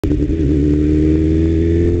They've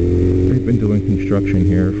been doing construction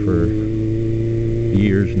here for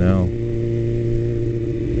years now.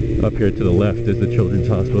 Up here to the left is the Children's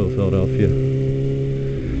Hospital of Philadelphia.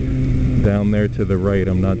 Down there to the right,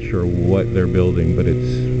 I'm not sure what they're building, but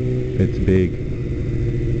it's big.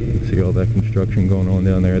 You can see all that construction going on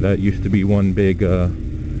down there. That used to be one big dirt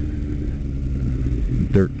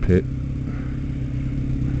pit.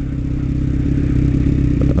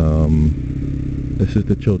 This is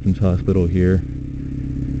the Children's Hospital here.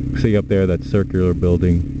 See up there, that circular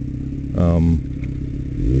building.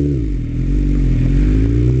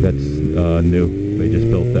 That's new. They just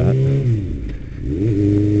built that.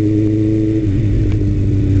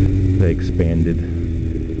 They expanded.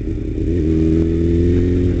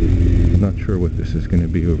 I'm not sure what this is going to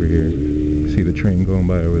be over here. See the train going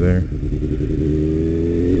by over there.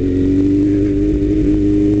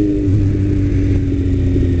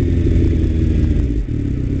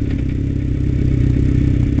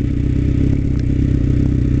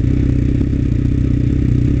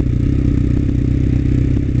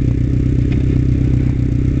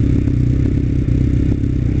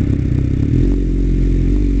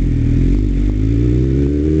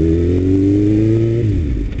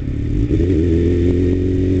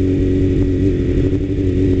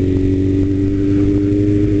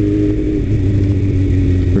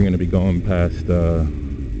 Going past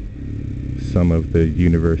some of the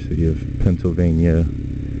University of Pennsylvania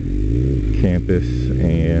campus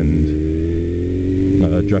and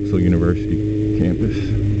Drexel University campus.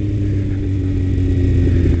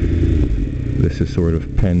 This is sort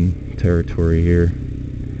of Penn territory here.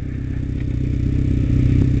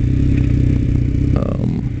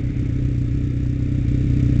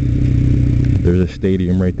 There's a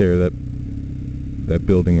stadium right there. That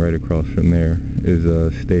building right across from there is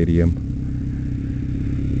a stadium,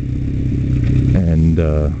 and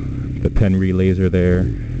the Penn relays are there,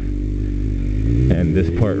 and this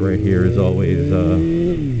part right here is always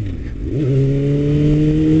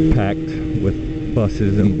packed with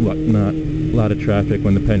buses and whatnot. A lot of traffic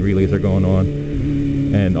when the Penn relays are going on,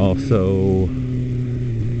 and also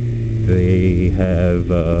they have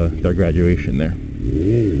their graduation there.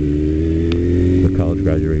 College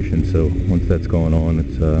graduation, so once that's going on,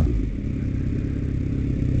 it's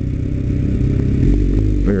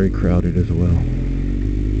very crowded as well.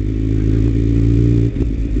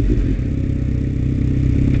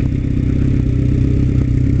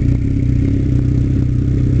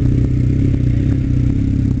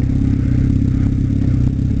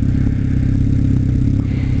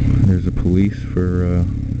 There's the police for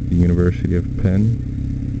the University of Penn.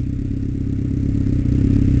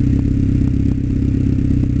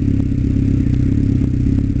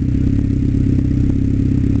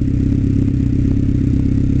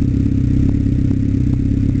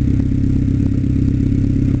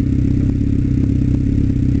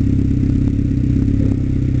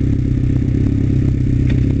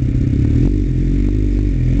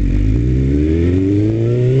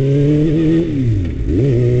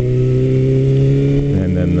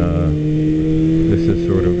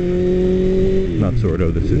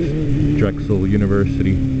 This is Drexel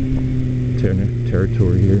University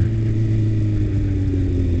territory here.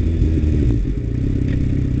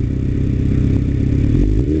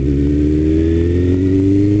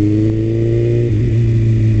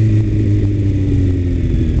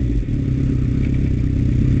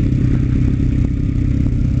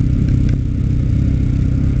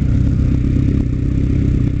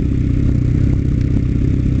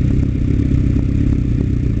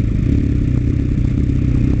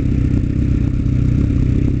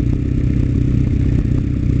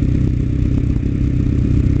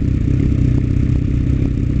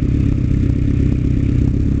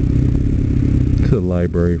 The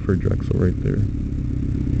library for Drexel right there.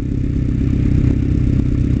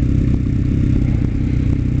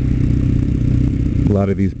 A lot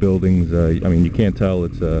of these buildings, I mean, you can't tell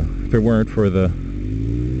it's if it weren't for the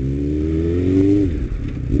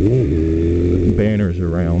banners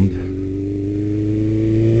around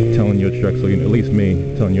telling you it's Drexel, at least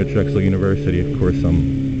me, telling you it's Drexel University. Of course,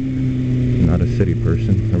 I'm not a city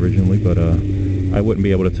person originally, but I wouldn't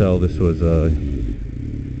be able to tell this was a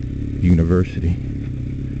university.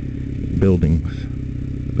 Buildings,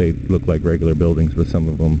 they look like regular buildings, but some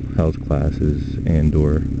of them house classes and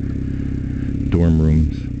or dorm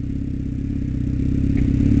rooms.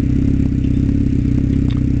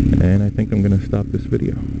 And I think I'm going to stop this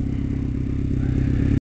video.